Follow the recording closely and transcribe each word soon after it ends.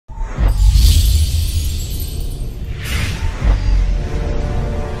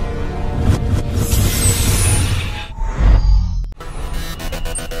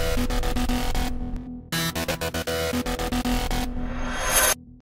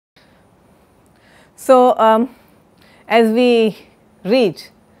So, as we reach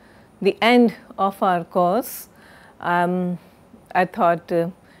the end of our course, I thought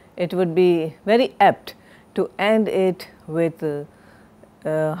it would be very apt to end it with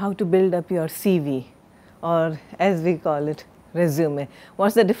how to build up your CV, or as we call it, resume. What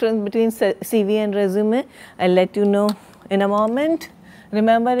is the difference between CV and resume? I will let you know in a moment.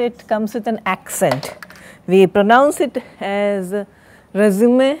 Remember, it comes with an accent. We pronounce it as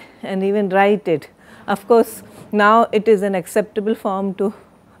resume and even write it. Of course, now it is an acceptable form to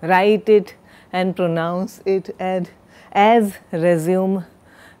write it and pronounce it as resume,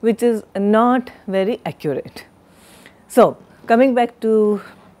 which is not very accurate. So, coming back to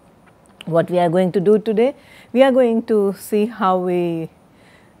what we are going to do today, we are going to see how we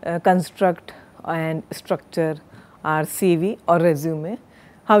construct and structure our CV or resume,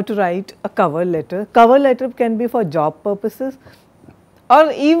 how to write a cover letter. Cover letter can be for job purposes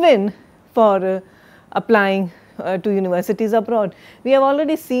or even for applying to universities abroad. We have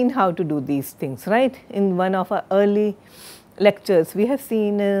already seen how to do these things, right? In one of our early lectures, we have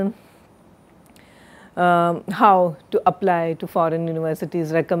seen how to apply to foreign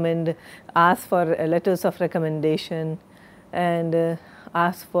universities, ask for letters of recommendation, and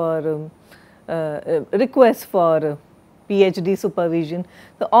ask for requests for PhD supervision.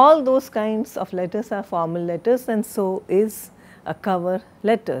 So, all those kinds of letters are formal letters, and so is a cover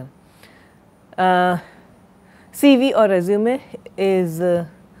letter. CV or resume is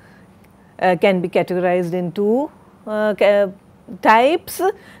can be categorized in two types: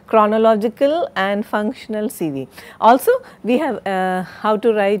 chronological and functional CV. Also, we have how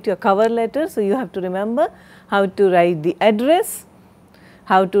to write your cover letter. So, you have to remember how to write the address,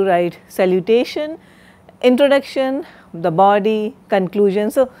 how to write salutation, introduction, the body,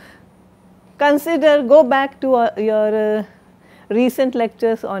 conclusion. So, go back to your recent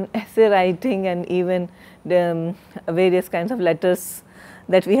lectures on essay writing and even the various kinds of letters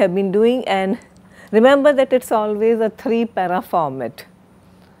that we have been doing, and remember that it is always a 3-para format,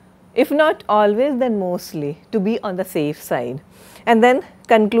 if not always then mostly, to be on the safe side. And then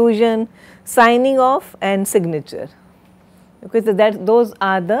conclusion, signing off and signature, because those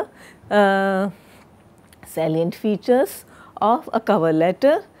are the salient features of a cover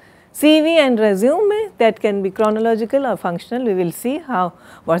letter. CV and resume, that can be chronological or functional. We will see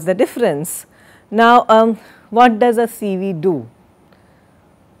what is the difference. Now, what does a CV do?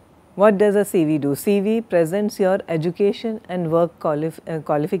 What does a CV do? CV presents your education and work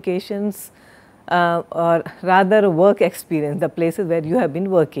qualifications, or rather work experience, the places where you have been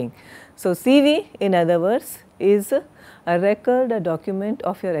working. So, CV, in other words, is a record, a document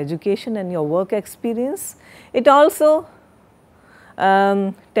of your education and your work experience. It also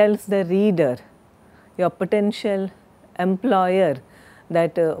tells the reader, your potential employer,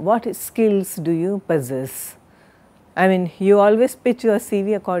 that what skills do you possess. I mean, you always pitch your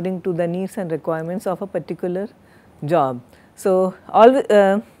CV according to the needs and requirements of a particular job. So,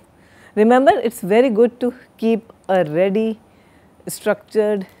 remember, it is very good to keep a ready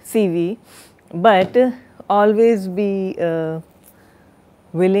structured CV, but always be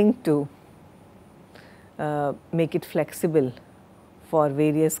willing to make it flexible for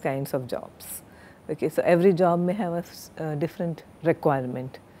various kinds of jobs. Okay, so, every job may have a different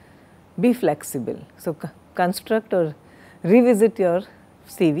requirement. Be flexible. So, construct or revisit your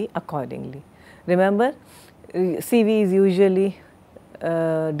CV accordingly. Remember, CV is usually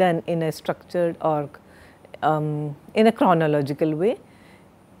done in a structured or in a chronological way.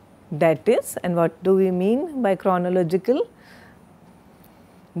 That is, and what do we mean by chronological?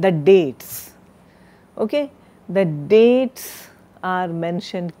 The dates. Okay, the dates are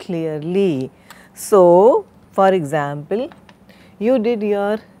mentioned clearly. So, for example, you did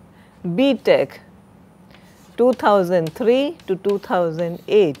your B.Tech 2003 to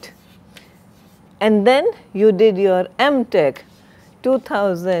 2008, and then you did your M.Tech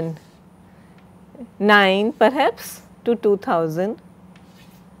 2009 perhaps to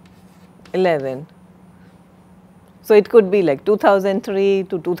 2011. So, it could be like 2003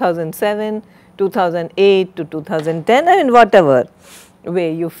 to 2007, 2008 to 2010, I mean whatever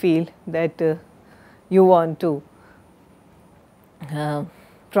way you feel that you want to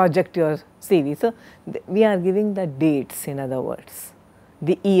project your CV. So, we are giving the dates, in other words,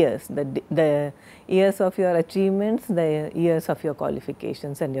 the years, the years of your achievements, the years of your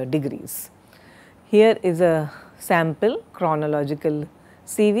qualifications and your degrees. Here is a sample chronological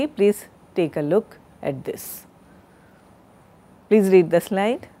CV. Please take a look at this. Please read the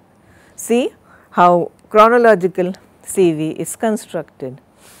slide. See how chronological CV is constructed.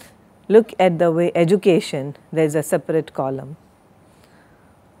 Look at the way education, there is a separate column.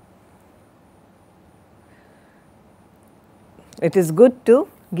 it is good to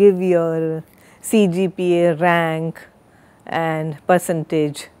give your CGPA, rank and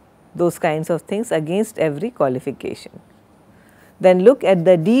percentage, those kinds of things against every qualification. Then look at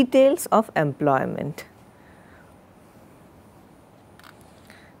the details of employment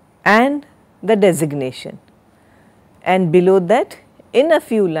and the designation, and below that in a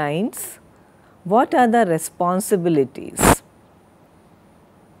few lines what are the responsibilities,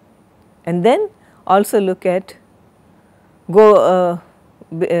 and then also look at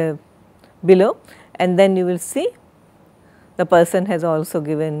below, and then you will see the person has also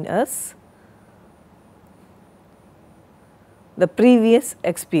given us the previous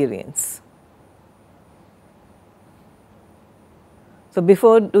experience. So,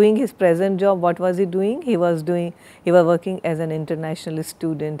 before doing his present job, what was he doing? He was working as an international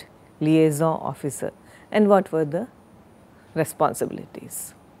student liaison officer, and what were the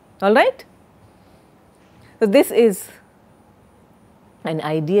responsibilities, all right. So, this is an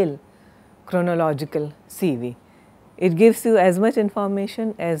ideal chronological CV. It gives you as much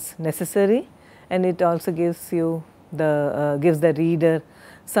information as necessary, and it also gives you gives the reader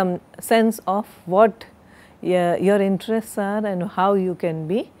some sense of what your interests are and how you can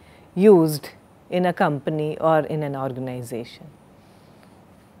be used in a company or in an organization.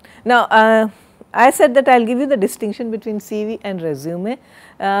 Now, I said that I will give you the distinction between CV and resume.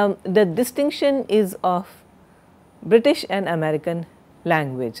 The distinction is of British and American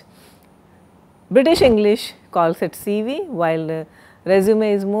language. British English calls it CV, while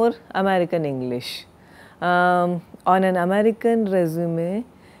resume is more American English. On an American resume,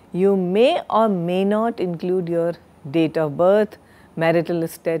 you may or may not include your date of birth, marital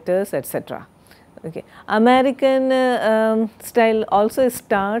status, etc. Okay. American style also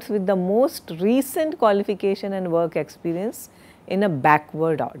starts with the most recent qualification and work experience in a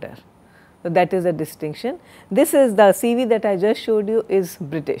backward order. So, that is a distinction. This is the CV that I just showed you is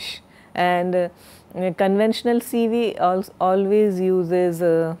British, and conventional CV always uses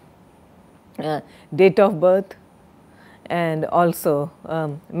date of birth and also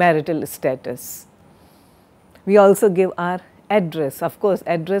marital status. We also give our address. Of course,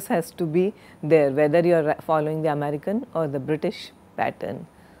 address has to be there whether you are following the American or the British pattern.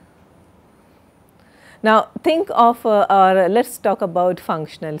 Now, think of or let us talk about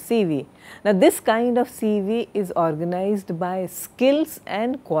functional CV. Now, this kind of CV is organized by skills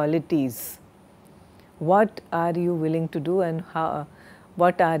and qualities. What are you willing to do, and how,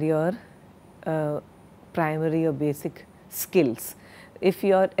 what are your primary or basic skills. If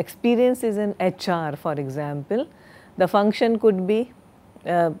your experience is in HR, for example, the function could be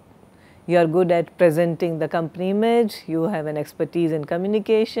you are good at presenting the company image, you have an expertise in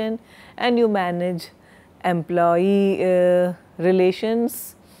communication, and you manage employee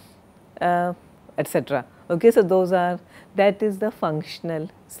relations, etc. Okay, so that is the functional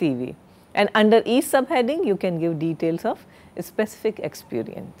CV, and under each subheading you can give details of specific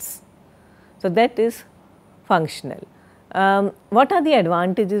experience. So, that is functional. What are the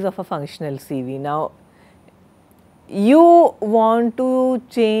advantages of a functional CV? Now, you want to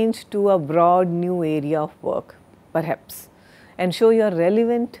change to a broad new area of work perhaps and show your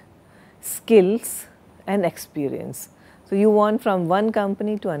relevant skills and experience. So, you want from one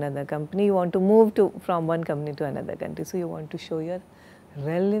company to another company, you want to move from one company to another country. So, you want to show your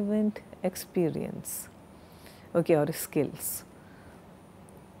relevant experience, okay, or skills.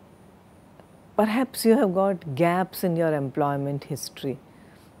 Perhaps you have got gaps in your employment history,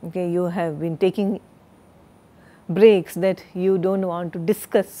 okay, you have been taking breaks that you do not want to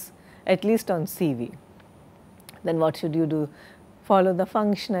discuss at least on CV. Then what should you do? Follow the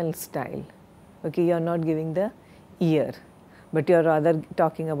functional style, okay, you are not giving the year, but you are rather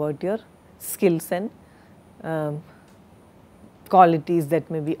talking about your skills and qualities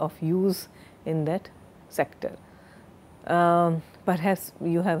that may be of use in that sector. Perhaps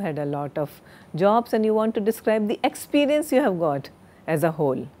you have had a lot of jobs and you want to describe the experience you have got as a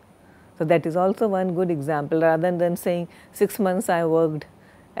whole. So, that is also one good example, rather than saying 6 months I worked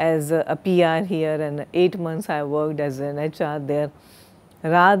as a PR here and 8 months I worked as an HR there.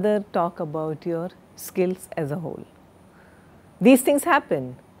 Rather talk about your skills as a whole. These things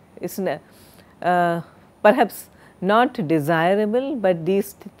happen. It's perhaps not desirable, but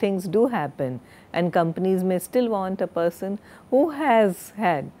these things do happen, and companies may still want a person who has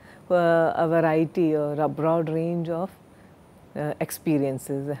had a variety or a broad range of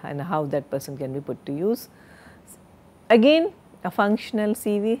experiences and how that person can be put to use. Again, a functional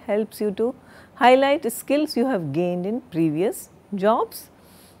CV helps you to highlight skills you have gained in previous jobs,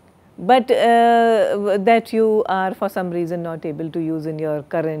 but that you are for some reason not able to use in your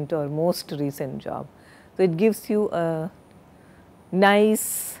current or most recent job. So, it gives you a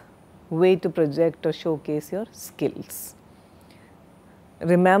nice way to project or showcase your skills.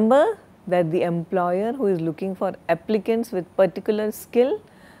 Remember that the employer who is looking for applicants with particular skill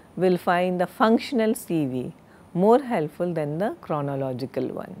will find the functional CV more helpful than the chronological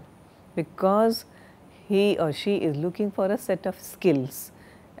one, because he or she is looking for a set of skills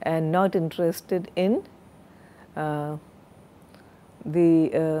and not interested in or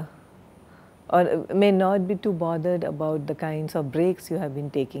may not be too bothered about the kinds of breaks you have been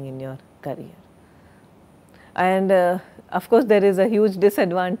taking in your career. And of course, there is a huge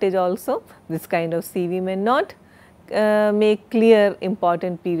disadvantage also. This kind of CV may not make clear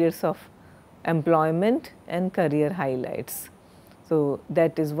important periods of employment and career highlights. So,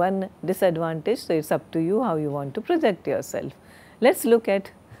 that is one disadvantage. So, it is up to you how you want to project yourself. Let us look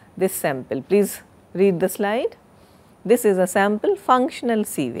at this sample. Please read the slide. This is a sample functional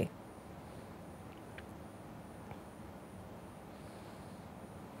CV.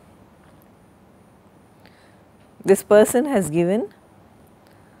 This person has given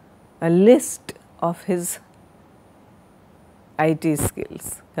a list of his IT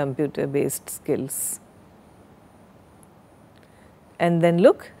skills, computer based skills, and then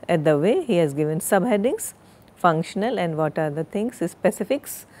look at the way he has given subheadings, functional, and what are the things,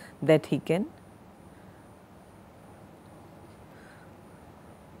 specifics that he can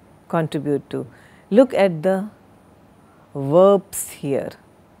contribute to. Look at the verbs here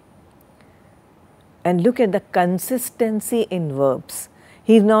and look at the consistency in verbs.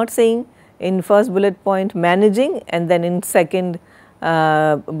 He is not saying in first bullet point managing and then in second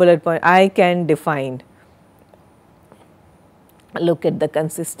bullet point I can define. Look at the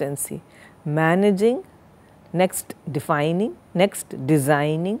consistency, managing, next defining, next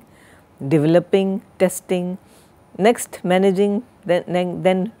designing, developing, testing, next managing,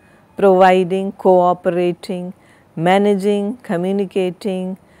 then providing, cooperating, managing,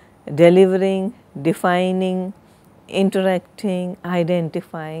 communicating, delivering, defining, interacting,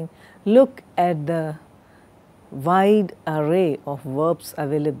 identifying. Look at the wide array of verbs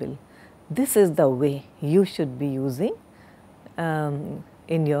available. This is the way you should be using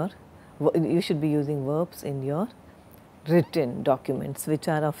you should be using verbs in your written documents, which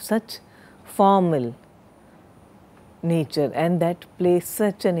are of such formal nature and that play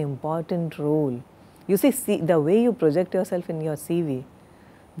such an important role. You see, the way you project yourself in your CV,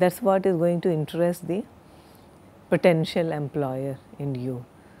 that is what is going to interest the potential employer in you.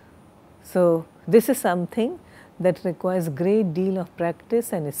 So, this is something that requires great deal of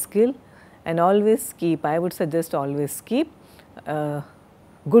practice and skill, and always keep, I would suggest always keep a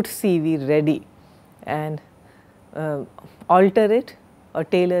good CV ready and alter it or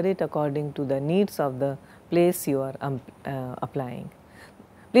tailor it according to the needs of the place you are applying.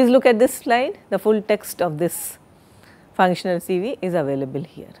 Please look at this slide. The full text of this functional CV is available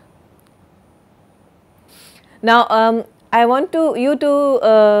here. Now, I want you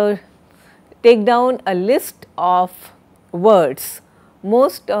to take down a list of words,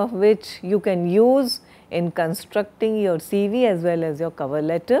 most of which you can use in constructing your CV as well as your cover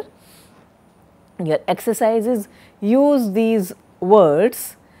letter. Your exercises, use these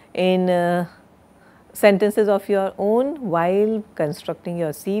words in sentences of your own while constructing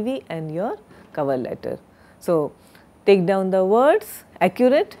your CV and your cover letter. So, take down the words: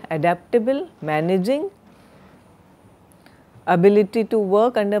 accurate, adaptable, managing, ability to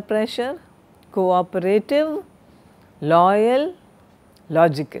work under pressure, cooperative, loyal,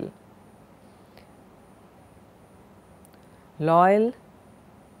 logical. Loyal,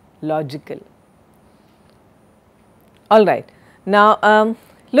 logical. All right. Now,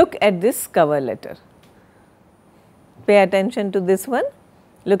 look at this cover letter. Pay attention to this one.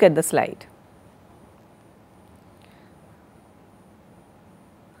 Look at the slide.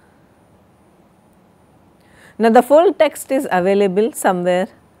 Now, the full text is available somewhere.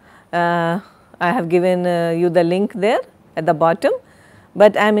 I have given you the link there at the bottom,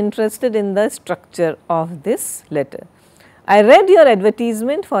 but I am interested in the structure of this letter. I read your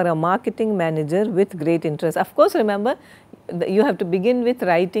advertisement for a marketing manager with great interest. Of course, remember you have to begin with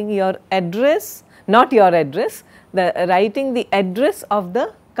writing your address, not your address, writing the address of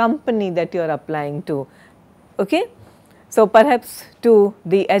the company that you are applying to. Okay? So, perhaps to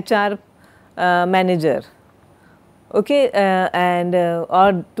the HR manager, okay,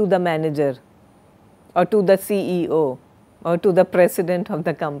 or to the manager or to the CEO or to the president of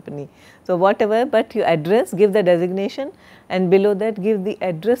the company. So, whatever, but you address, give the designation, and below that give the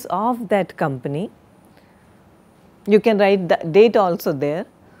address of that company. You can write the date also there,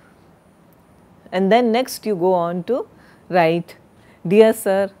 and then next you go on to write dear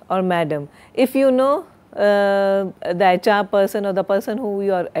sir or madam. If you know the HR person or the person who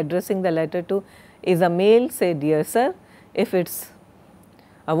you are addressing the letter to is a male, say dear sir. If it's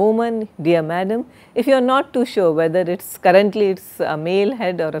a woman, dear madam. If you are not too sure whether currently it's a male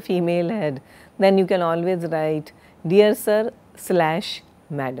head or a female head, then you can always write dear sir /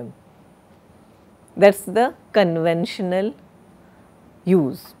 madam. That is the conventional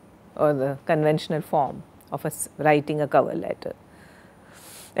use or the conventional form of writing a cover letter.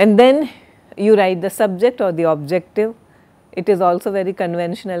 And then you write the subject or the objective. It is also very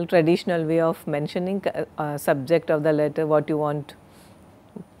conventional, traditional way of mentioning subject of the letter, what you want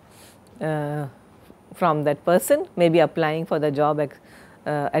from that person, maybe applying for the job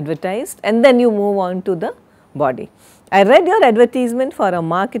advertised, and then you move on to the body. I read your advertisement for a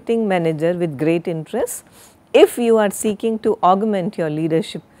marketing manager with great interest. If you are seeking to augment your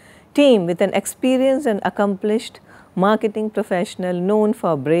leadership team with an experienced and accomplished marketing professional known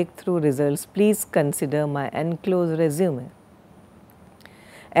for breakthrough results, please consider my enclosed resume.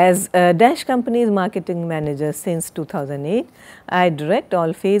 As a Dash Company's marketing manager since 2008, I direct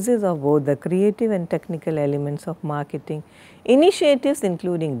all phases of both the creative and technical elements of marketing initiatives,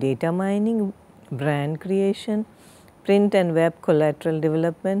 including data mining, brand creation, print and web collateral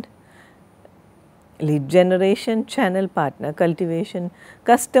development, lead generation, channel partner cultivation,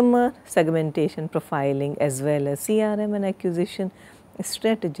 customer segmentation profiling, as well as CRM and acquisition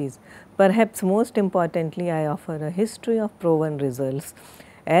strategies. Perhaps most importantly, I offer a history of proven results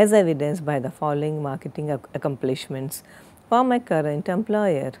as evidenced by the following marketing accomplishments for my current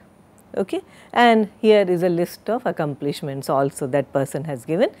employer. Okay? And here is a list of accomplishments also that person has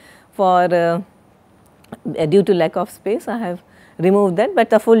given. For due to lack of space, I have removed that, but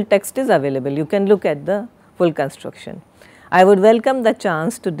the full text is available. You can look at the full construction. I would welcome the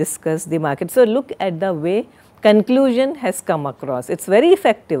chance to discuss the market. So, look at the way conclusion has come across. It is very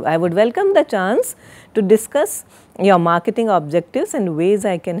effective. I would welcome the chance to discuss your marketing objectives and ways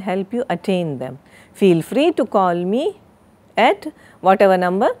I can help you attain them. Feel free to call me at whatever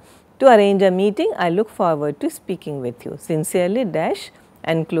number to arrange a meeting. I look forward to speaking with you. Sincerely, Dash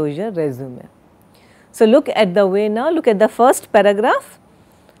enclosure resume. So, look at the way now, look at the first paragraph.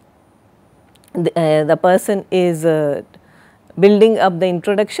 The person is building up the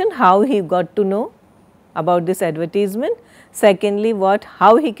introduction, how he got to know about this advertisement. Secondly,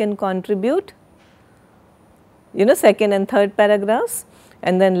 how he can contribute, second and third paragraphs,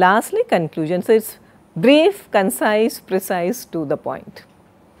 and then lastly conclusion. So, it is brief, concise, precise, to the point.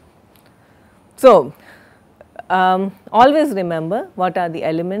 So, always remember what are the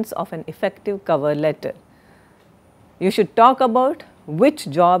elements of an effective cover letter. You should talk about which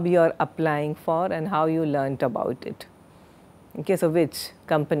job you are applying for and how you learnt about it. Okay, so which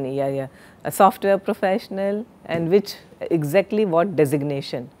company, a software professional, and which exactly what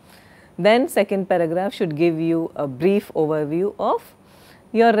designation. Then second paragraph should give you a brief overview of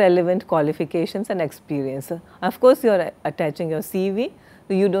your relevant qualifications and experience. Of course, you are attaching your CV,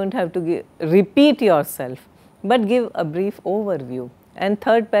 so you do not have to repeat yourself, but give a brief overview. And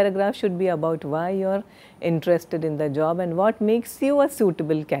third paragraph should be about why you are interested in the job and what makes you a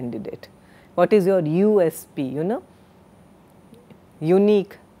suitable candidate. What is your USP,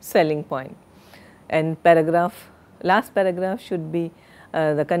 unique selling point. And last paragraph should be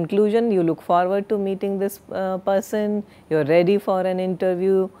the conclusion. You look forward to meeting this person, you are ready for an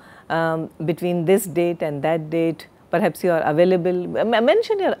interview between this date and that date. Perhaps you are available,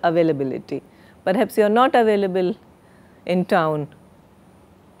 mention your availability. Perhaps you are not available in town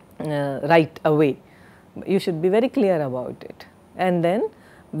right away. You should be very clear about it, and then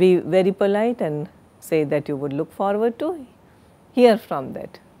be very polite and say that you would look forward to hear from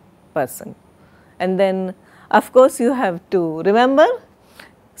that person. And then of course, you have to remember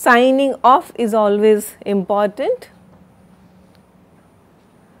signing off is always important.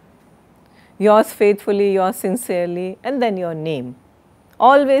 Yours faithfully, yours sincerely, and then your name.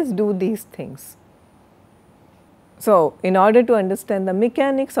 Always do these things. So, in order to understand the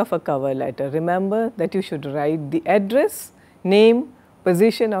mechanics of a cover letter, remember that you should write the address, name,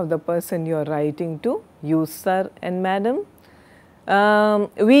 position of the person you are writing to, use sir and madam.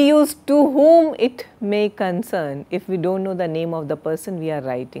 We use to whom it may concern if we do not know the name of the person we are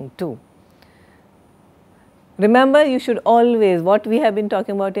writing to. Remember, you should always, what we have been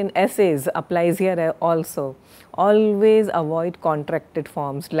talking about in essays applies here also, always avoid contracted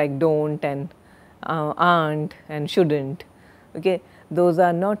forms like don't and aren't and shouldn't. Okay. Those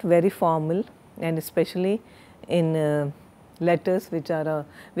are not very formal, and especially in letters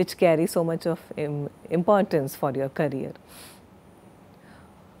which carry so much of importance for your career.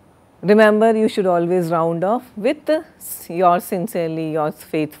 Remember, you should always round off with yours sincerely, yours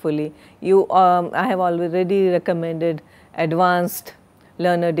faithfully. I have already recommended advanced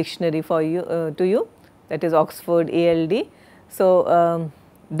learner dictionary for you to you, that is Oxford ALD. So,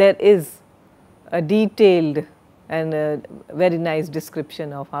 there is a detailed and very nice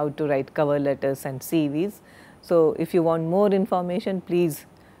description of how to write cover letters and CVs. So, if you want more information, please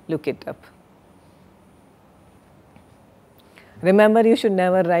look it up. Remember, you should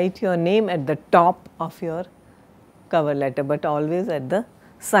never write your name at the top of your cover letter, but always at the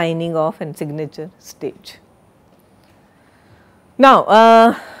signing off and signature stage.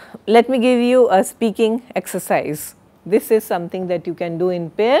 Now, let me give you a speaking exercise. This is something that you can do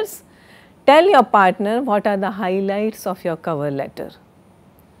in pairs. Tell your partner what are the highlights of your cover letter.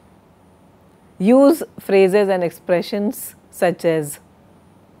 Use phrases and expressions such as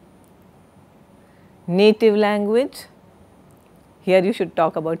native language. Here you should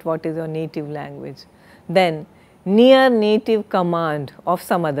talk about what is your native language. Then near native command of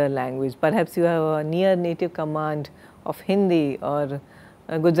some other language. Perhaps you have a near native command of Hindi or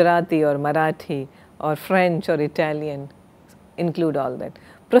Gujarati or Marathi or French or Italian. Include all that.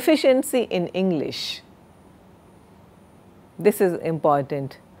 Proficiency in English. This is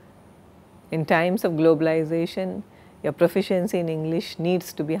important. In times of globalization, your proficiency in English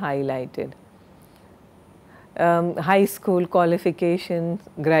needs to be highlighted. High school qualifications,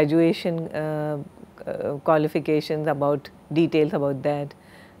 graduation qualifications, about details about that.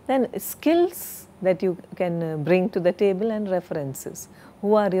 Then skills that you can bring to the table and references.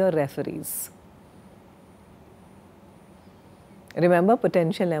 Who are your referees? Remember,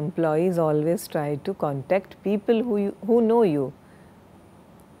 potential employees always try to contact people who know you,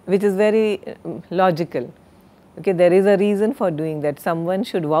 which is very logical. Okay, there is a reason for doing that. Someone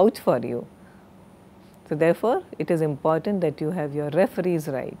should vouch for you. So, therefore, it is important that you have your referees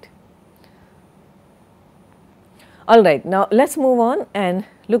right. All right, now let us move on and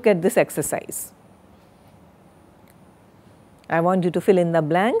look at this exercise. I want you to fill in the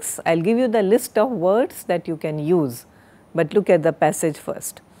blanks. I will give you the list of words that you can use, but look at the passage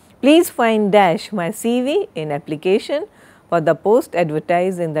first. Please find dash my CV in application for the post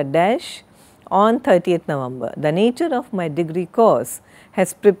advertised in the dash on 30th November. The nature of my degree course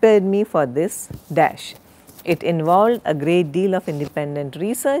has prepared me for this dash. It involved a great deal of independent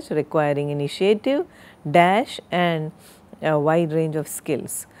research requiring initiative, dash and a wide range of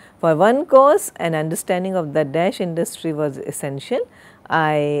skills. For one course, an understanding of the dash industry was essential.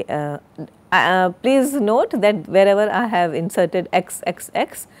 Please note that wherever I have inserted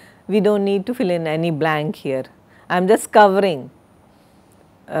XXX, we do not need to fill in any blank here. I am just covering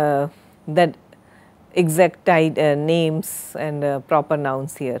that exact names and proper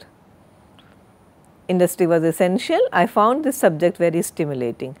nouns here. Industry was essential. I found this subject very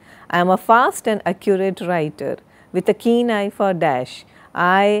stimulating. I am a fast and accurate writer with a keen eye for dash.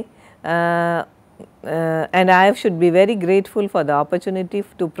 I should be very grateful for the opportunity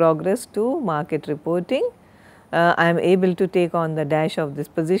to progress to market reporting. I am able to take on the dash of this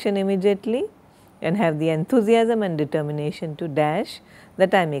position immediately and have the enthusiasm and determination to dash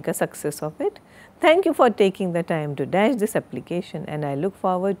that I make a success of it. Thank you for taking the time to dash this application, and I look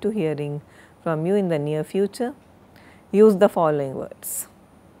forward to hearing from you in the near future. Use the following words: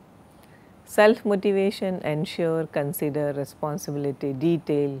 self motivation, ensure, consider, responsibility,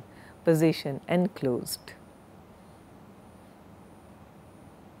 detail, position, enclosed.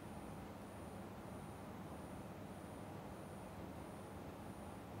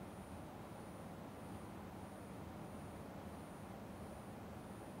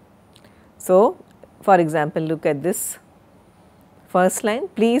 So, for example, look at this first line.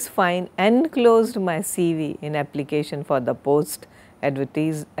 Please find enclosed my CV in application for the post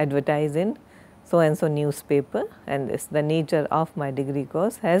advertised in so and so newspaper, and this the nature of my degree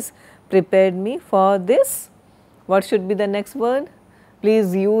course has prepared me for this. What should be the next word?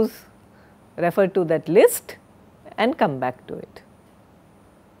 Please refer to that list and come back to it.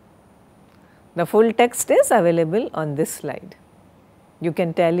 The full text is available on this slide. You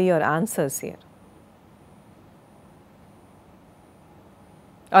can tally your answers here.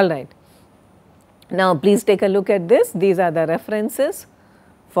 All right. Now, please take a look at this. These are the references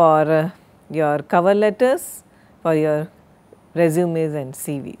for your cover letters, for your resumes and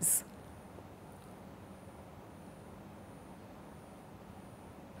CVs.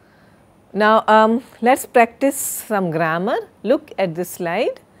 Now, let us practice some grammar. Look at this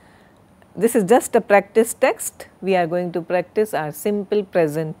slide. This is just a practice text. We are going to practice our simple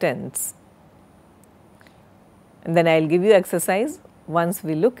present tense. And then I will give you exercise once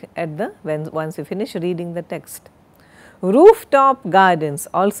we look at once we finish reading the text. Rooftop gardens,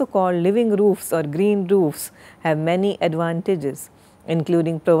 also called living roofs or green roofs, have many advantages,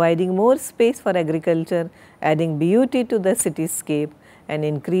 including providing more space for agriculture, adding beauty to the cityscape, and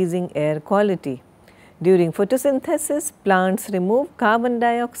increasing air quality. During photosynthesis, plants remove carbon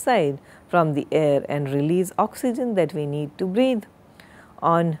dioxide from the air and release oxygen that we need to breathe.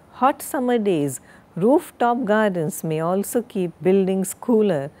 On hot summer days, rooftop gardens may also keep buildings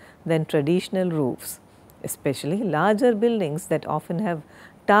cooler than traditional roofs, especially larger buildings that often have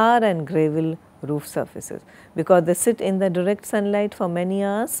tar and gravel roof surfaces. Because they sit in the direct sunlight for many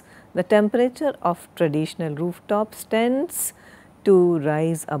hours, the temperature of traditional rooftops tends to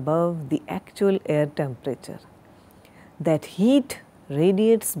rise above the actual air temperature. That heat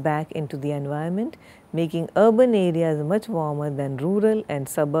radiates back into the environment, making urban areas much warmer than rural and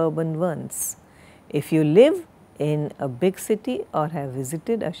suburban ones. If you live in a big city or have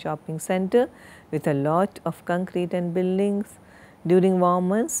visited a shopping center with a lot of concrete and buildings, during warm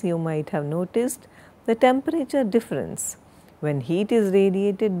months you might have noticed the temperature difference. When heat is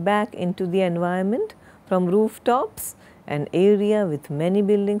radiated back into the environment from rooftops, an area with many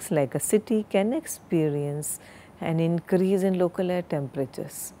buildings like a city can experience an increase in local air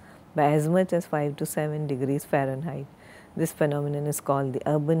temperatures by as much as 5 to 7 degrees Fahrenheit. This phenomenon is called the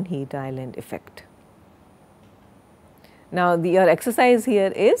urban heat island effect. Now, your exercise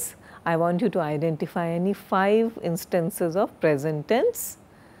here is, I want you to identify any 5 instances of present tense.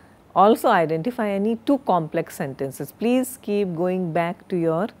 Also identify any 2 complex sentences. Please keep going back to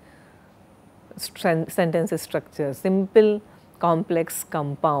your sentence structure: simple, complex,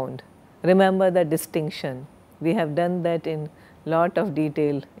 compound. Remember the distinction. We have done that in lot of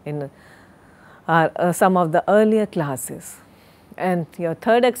detail in some of the earlier classes. And your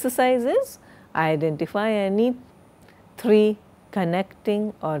third exercise is identify any 3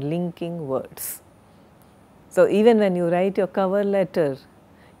 connecting or linking words. So, even when you write your cover letter,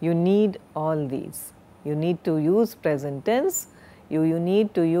 you need all these. You need to use present tense, you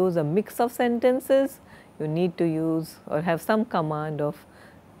need to use a mix of sentences, you need to use or have some command of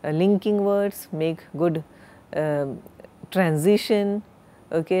linking words, make good transition,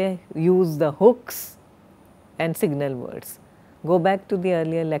 okay, use the hooks and signal words. Go back to the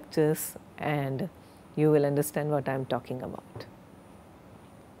earlier lectures and you will understand what I am talking about.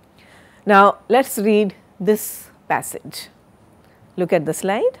 Now, let us read this passage. Look at the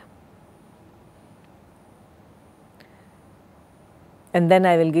slide. And then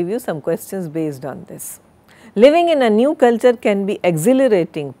I will give you some questions based on this. Living in a new culture can be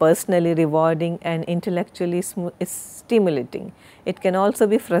exhilarating, personally rewarding and intellectually stimulating. It can also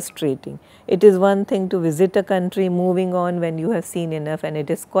be frustrating. It is one thing to visit a country moving on when you have seen enough, and it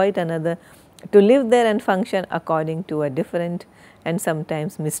is quite another to live there and function according to a different and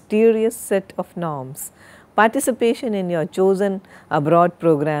sometimes mysterious set of norms. Participation in your chosen abroad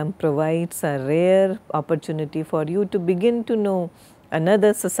program provides a rare opportunity for you to begin to know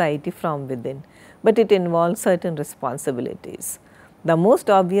another society from within, but it involves certain responsibilities. The most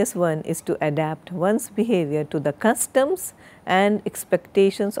obvious one is to adapt one's behavior to the customs and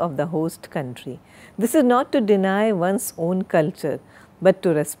expectations of the host country. This is not to deny one's own culture, but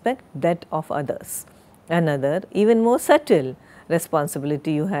to respect that of others. Another, even more subtle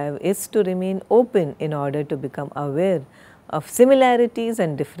responsibility you have is to remain open in order to become aware of similarities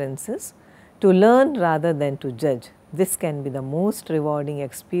and differences, to learn rather than to judge. This can be the most rewarding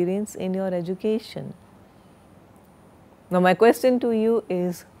experience in your education. Now, my question to you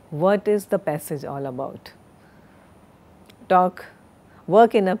is, what is the passage all about?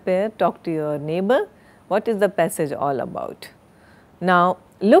 Work in a pair, talk to your neighbor. What is the passage all about? Now,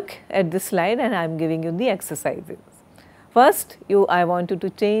 look at this slide and I am giving you the exercises. First, I want you to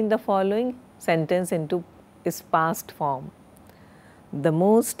change the following sentence into its past form. The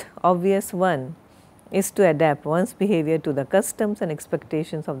most obvious one is to adapt one's behavior to the customs and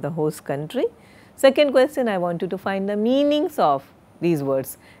expectations of the host country. Second question, I want you to find the meanings of these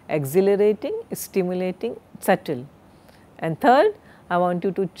words: exhilarating, stimulating, subtle. And third, I want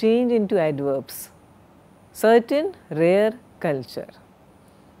you to change into adverbs: certain, rare, culture.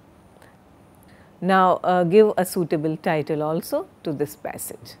 Now, give a suitable title also to this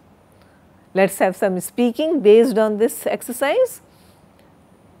passage. Let us have some speaking based on this exercise.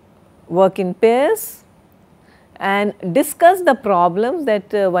 Work in pairs and discuss the problems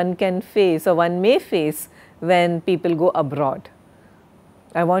that one can face or one may face when people go abroad.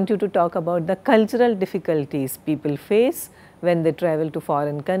 I want you to talk about the cultural difficulties people face when they travel to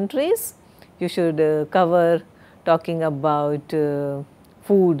foreign countries. You should cover talking about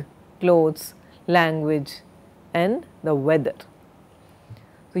food, clothes, language and the weather.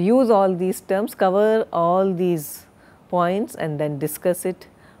 So, use all these terms, cover all these points and then discuss it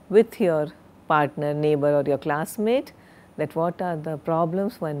with your partner, neighbor or your classmate, that what are the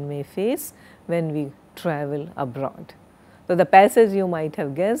problems one may face when we travel abroad. So, the passage you might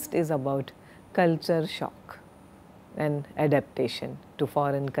have guessed is about culture shock and adaptation to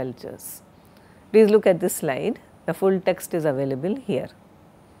foreign cultures. Please look at this slide. The full text is available here.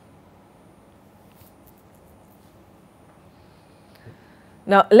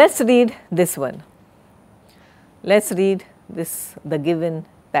 Now, let us read this one. Let us read this, the given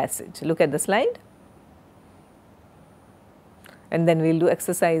passage. Look at the slide and then we will do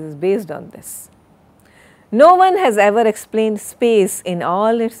exercises based on this. No one has ever explained space in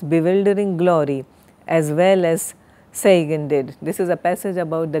all its bewildering glory as well as Sagan did. This is a passage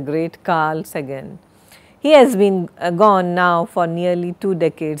about the great Carl Sagan. He has been gone now for nearly 2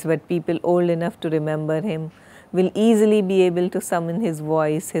 decades, but people old enough to remember him will easily be able to summon his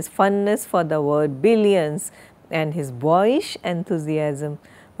voice, his fondness for the word billions and his boyish enthusiasm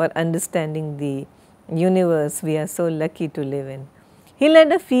for understanding the universe we are so lucky to live in. He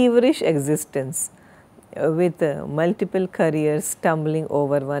led a feverish existence with multiple careers stumbling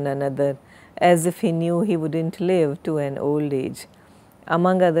over one another as if he knew he would not live to an old age.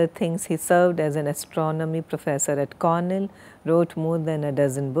 Among other things, he served as an astronomy professor at Cornell, wrote more than a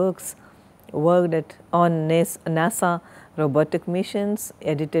dozen books, worked on NASA robotic missions,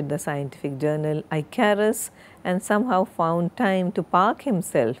 edited the scientific journal Icarus, and somehow found time to park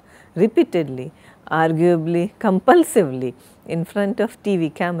himself repeatedly, arguably compulsively, in front of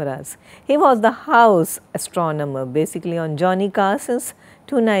TV cameras. He was the house astronomer basically on Johnny Carson's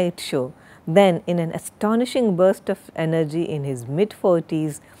Tonight Show. Then, in an astonishing burst of energy in his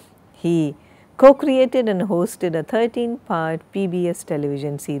mid-40s, he co-created and hosted a 13-part PBS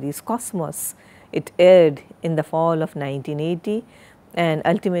television series, Cosmos. It aired in the fall of 1980 and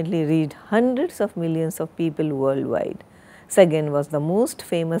ultimately reached hundreds of millions of people worldwide. Sagan was the most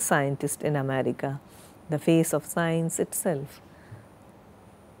famous scientist in America, the face of science itself.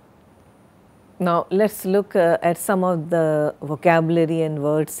 Now, let us look at some of the vocabulary and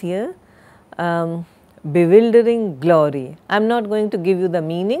words here. Bewildering glory. I am not going to give you the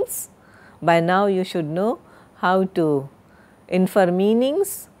meanings. By now, you should know how to infer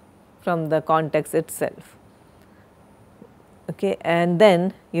meanings from the context itself. Okay. And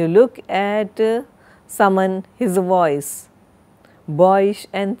then you look at summon his voice, boyish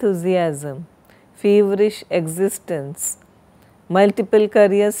enthusiasm, feverish existence, multiple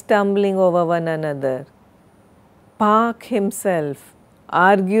careers stumbling over one another, park himself,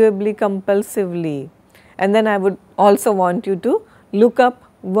 arguably compulsively, and then I would also want you to look up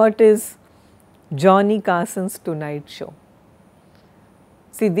what is Johnny Carson's Tonight Show.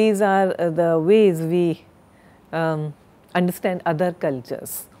 See, these are the ways we understand other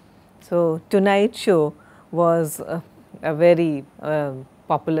cultures. So, Tonight Show was a very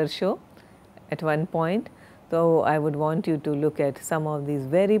popular show at one point. So, I would want you to look at some of these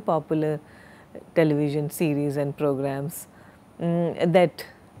very popular television series and programs that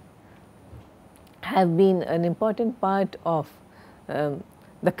have been an important part of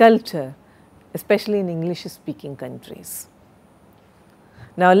the culture, especially in English speaking countries.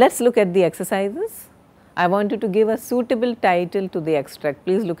 Now, let us look at the exercises. I want you to give a suitable title to the extract.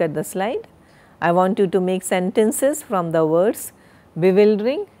 Please look at the slide. I want you to make sentences from the words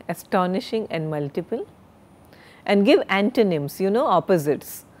bewildering, astonishing and multiple, and give antonyms,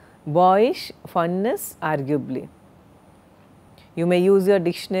 opposites, boyish, fondness, arguably. You may use your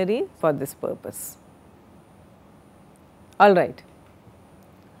dictionary for this purpose. All right.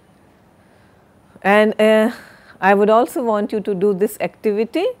 And I would also want you to do this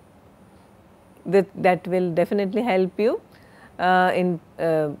activity that will definitely help you in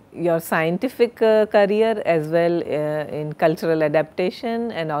your scientific career as well in cultural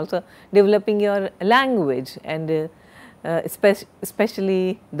adaptation and also developing your language and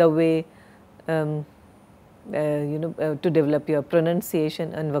especially the way to develop your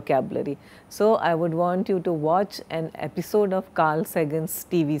pronunciation and vocabulary. So, I would want you to watch an episode of Carl Sagan's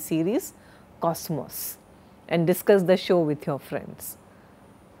TV series Cosmos and discuss the show with your friends.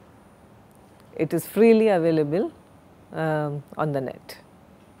 It is freely available on the net.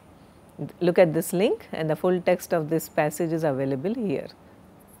 Look at this link and the full text of this passage is available here.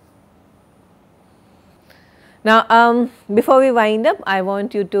 Now, before we wind up, I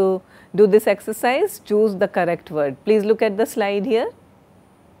want you to do this exercise, choose the correct word. Please look at the slide here.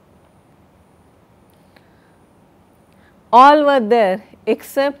 All were there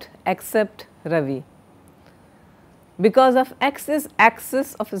except Ravi. Because of excess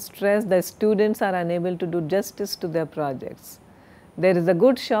of stress, the students are unable to do justice to their projects. There is a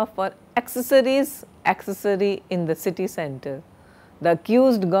good shop for accessories accessory in the city center. The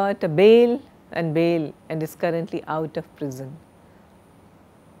accused got a bail and is currently out of prison.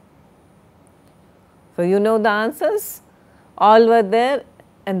 So, you know the answers, all were there,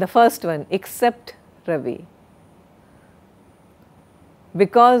 and the first one except Ravi,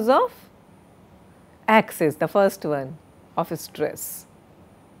 because of axis, the first one of stress.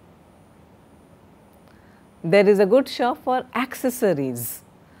 There is a good shop for accessories.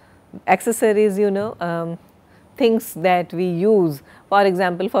 Accessories, you know, things that we use. For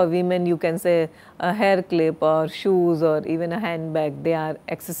example, for women you can say a hair clip or shoes or even a handbag, they are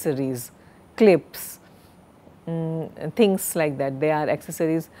accessories, clips, things like that, they are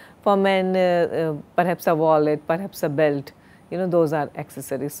accessories. For men, perhaps a wallet, perhaps a belt, you know, those are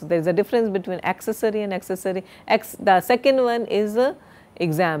accessories. So, there is a difference between accessory and accessory. The second one is an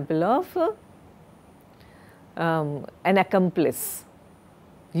example of an accomplice,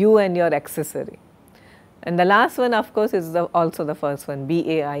 you and your accessory. And the last one of course is also the first one,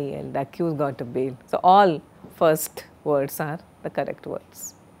 BAIL, the accused got a bail. So, all first words are the correct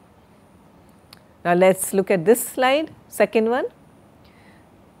words. Now, let us look at this slide, second one.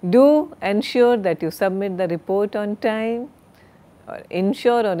 Do ensure that you submit the report on time, or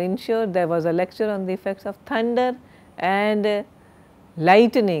ensure there was a lecture on the effects of thunder and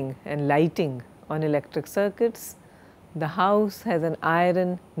lightning and lighting on electric circuits. The house has an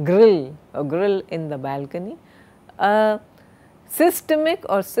iron grill, a grill in the balcony. A systemic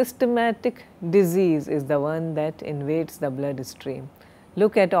or systematic disease is the one that invades the bloodstream.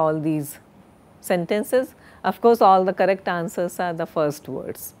 Look at all these sentences. Of course, all the correct answers are the first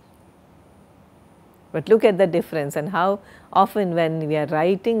words. But look at the difference and how often when we are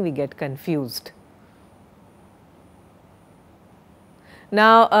writing we get confused.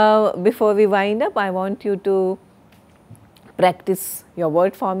 Now, before we wind up, I want you to practice your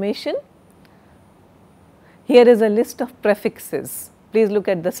word formation. Here is a list of prefixes. Please look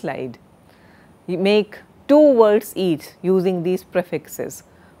at the slide. You make 2 words each using these prefixes: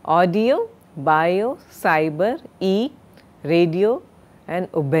 audio, bio, cyber, e, radio and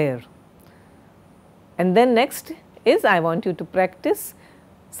uber. And then next is I want you to practice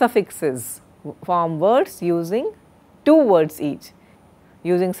suffixes, form words using 2 words each,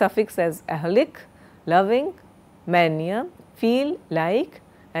 using suffix as aholic, loving, mania, feel, like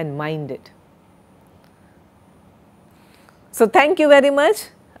and minded. So, thank you very much.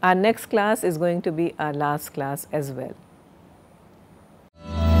 Our next class is going to be our last class as well.